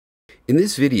In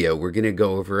this video, we're going to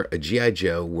go over a G.I.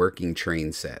 Joe working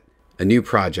train set, a new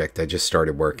project I just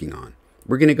started working on.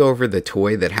 We're going to go over the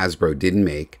toy that Hasbro didn't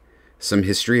make, some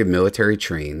history of military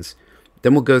trains,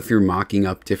 then we'll go through mocking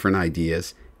up different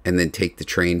ideas, and then take the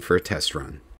train for a test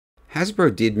run.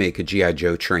 Hasbro did make a G.I.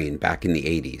 Joe train back in the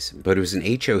 80s, but it was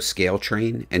an HO scale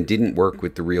train and didn't work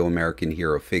with the real American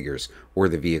hero figures or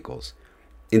the vehicles.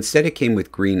 Instead, it came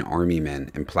with green army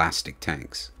men and plastic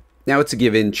tanks. Now, it's a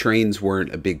given, trains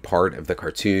weren't a big part of the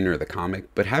cartoon or the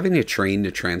comic, but having a train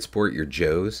to transport your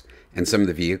Joes and some of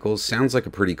the vehicles sounds like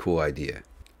a pretty cool idea.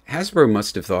 Hasbro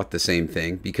must have thought the same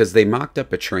thing because they mocked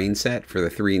up a train set for the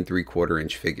 3 3/4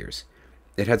 inch figures.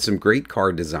 It had some great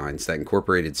car designs that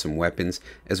incorporated some weapons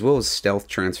as well as stealth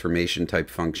transformation type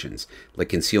functions, like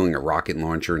concealing a rocket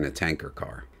launcher in a tanker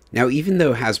car. Now, even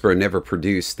though Hasbro never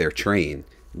produced their train,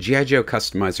 G.I. Joe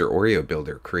Customizer Oreo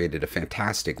Builder created a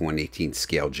fantastic 1/18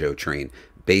 scale Joe train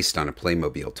based on a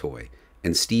Playmobil toy,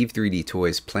 and Steve 3D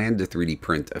Toys planned to 3D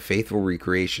print a faithful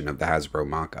recreation of the Hasbro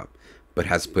mockup, but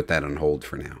has put that on hold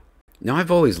for now. Now, I've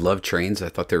always loved trains. I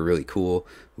thought they were really cool.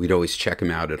 We'd always check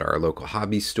them out at our local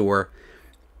hobby store,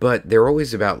 but they're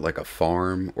always about like a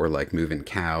farm or like moving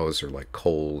cows or like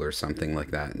coal or something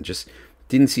like that, and just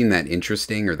didn't seem that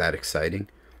interesting or that exciting.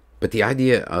 But the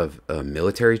idea of a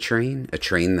military train, a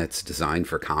train that's designed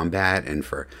for combat and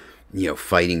for,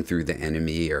 fighting through the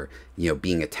enemy or,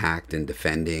 being attacked and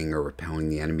defending or repelling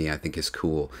the enemy, I think is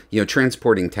cool.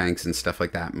 Transporting tanks and stuff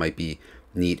like that might be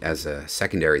neat as a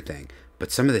secondary thing.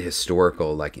 But some of the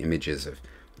historical like images of,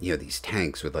 these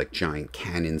tanks with like giant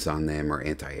cannons on them or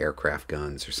anti-aircraft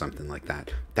guns or something like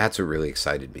that, that's what really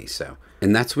excited me.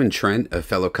 And that's when Trent, a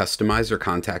fellow customizer,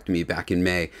 contacted me back in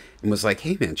May and was like,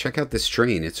 hey man, check out this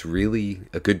train. It's really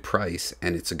a good price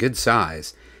and it's a good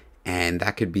size, and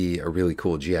that could be a really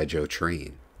cool G.I. Joe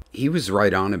train. He was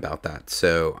right on about that.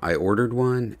 So I ordered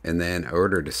one, and then I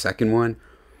ordered a second one,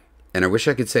 and I wish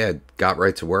I could say I got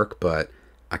right to work, but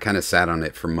I kind of sat on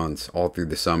it for months, all through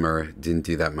the summer, didn't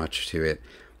do that much to it.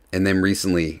 And then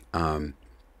recently,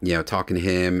 talking to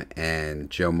him and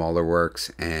Joe Maulerworks,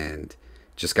 and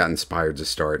just got inspired to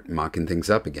start mocking things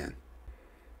up again.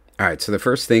 All right, so the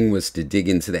first thing was to dig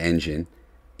into the engine.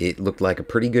 It looked like a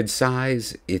pretty good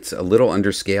size. It's a little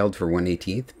underscaled for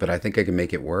 1/18, but I think I can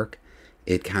make it work.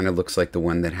 It kind of looks like the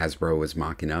one that Hasbro was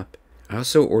mocking up. I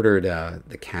also ordered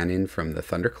the cannon from the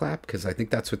Thunderclap because I think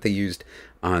that's what they used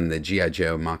on the G.I.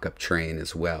 Joe mock-up train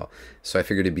as well. So I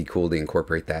figured it'd be cool to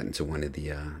incorporate that into one of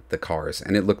the cars,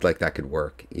 and it looked like that could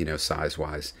work,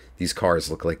 size-wise. These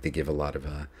cars look like they give a lot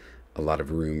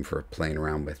of room for playing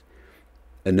around with.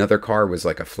 Another car was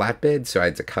like a flatbed, so I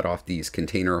had to cut off these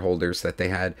container holders that they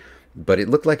had, but it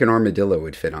looked like an armadillo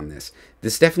would fit on this.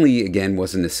 This definitely, again,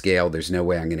 wasn't a scale. There's no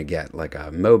way I'm going to get like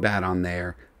a Mobat on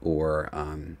there or,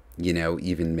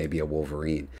 even maybe a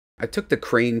Wolverine. I took the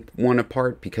crane one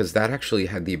apart because that actually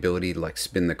had the ability to like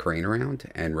spin the crane around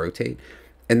and rotate.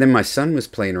 And then my son was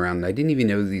playing around, and I didn't even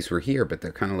know these were here, but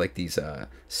they're kind of like these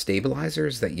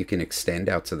stabilizers that you can extend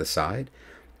out to the side.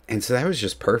 And so that was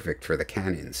just perfect for the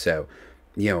cannon. So,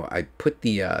 I put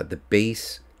the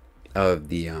base of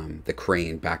the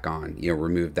crane back on,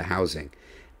 removed the housing.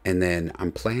 And then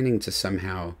I'm planning to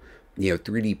somehow,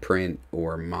 3D print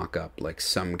or mock up like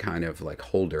some kind of like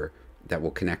holder that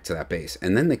will connect to that base.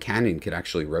 And then the cannon could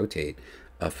actually rotate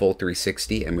a full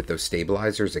 360. And with those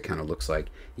stabilizers, it kind of looks like,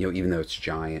 even though it's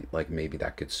giant, like maybe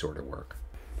that could sort of work.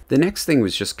 The next thing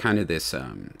was just kind of this, I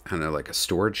don't know, like a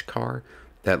storage car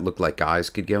that looked like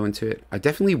guys could go into it. I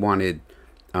definitely wanted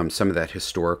some of that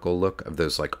historical look of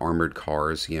those like armored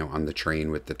cars, on the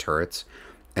train with the turrets.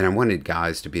 And I wanted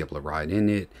guys to be able to ride in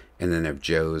it, and then have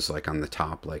Joes like on the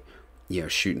top, like,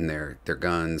 shooting their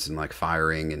guns and like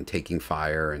firing and taking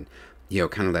fire, and,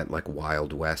 kind of that like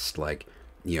Wild West, like,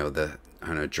 the, I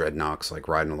don't know, dreadnoughts like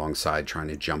riding alongside trying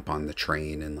to jump on the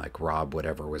train and like rob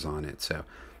whatever was on it. So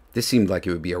this seemed like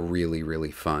it would be a really,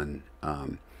 really fun,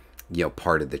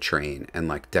 part of the train, and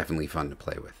like definitely fun to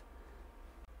play with.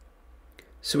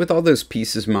 So with all those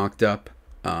pieces mocked up,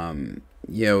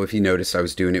 if you notice, I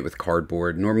was doing it with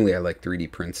cardboard. Normally I like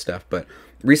 3D print stuff, but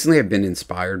recently I've been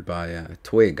inspired by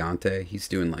Toy Agante. He's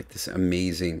doing like this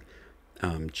amazing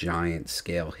giant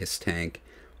scale Hiss tank,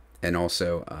 and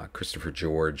also Christopher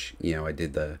George. I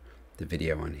did the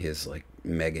video on his like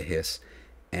mega Hiss,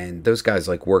 and those guys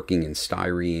like working in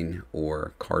styrene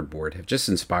or cardboard have just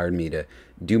inspired me to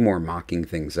do more mocking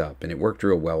things up, and it worked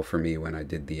real well for me when I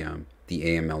did the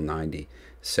AML 90.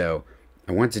 So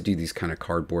I wanted to do these kind of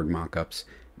cardboard mock-ups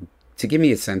to give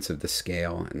me a sense of the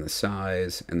scale and the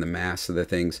size and the mass of the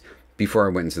things before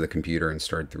I went into the computer and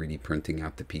started 3D printing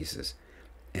out the pieces.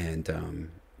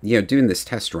 And doing this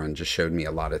test run just showed me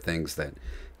a lot of things that,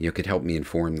 could help me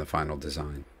inform the final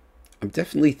design. I'm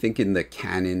definitely thinking the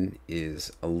cannon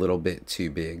is a little bit too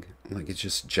big. Like, it's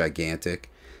just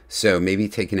gigantic. So maybe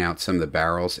taking out some of the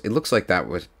barrels. It looks like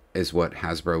is what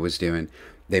Hasbro was doing.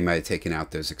 They might have taken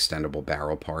out those extendable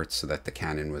barrel parts so that the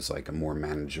cannon was like a more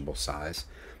manageable size.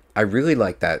 I really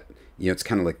like that. It's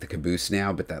kind of like the caboose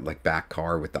now, but that like back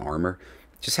car with the armor.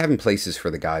 Just having places for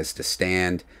the guys to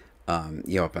stand,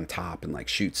 up on top and like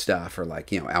shoot stuff, or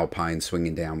like, Alpine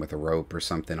swinging down with a rope or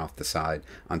something off the side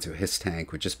onto his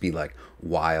tank would just be like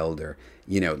wild, or,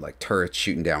 like turrets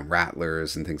shooting down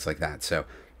rattlers and things like that. So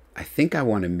I think I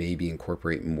want to maybe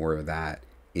incorporate more of that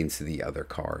into the other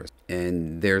cars.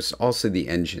 And there's also the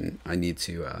engine. I need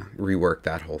to rework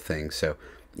that whole thing. So,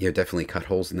 definitely cut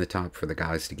holes in the top for the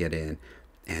guys to get in,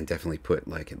 and definitely put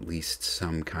like at least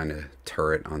some kind of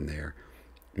turret on there.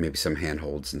 Maybe some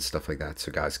handholds and stuff like that so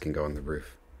guys can go on the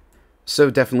roof. So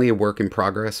definitely a work in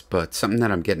progress, but something that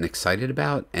I'm getting excited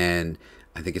about, and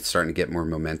I think it's starting to get more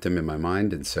momentum in my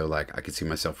mind, and so like I could see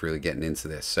myself really getting into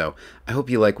this. So I hope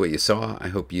you like what you saw. I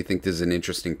hope you think this is an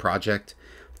interesting project.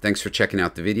 Thanks for checking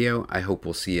out the video. I hope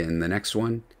we'll see you in the next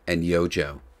one, and yo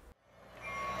Joe.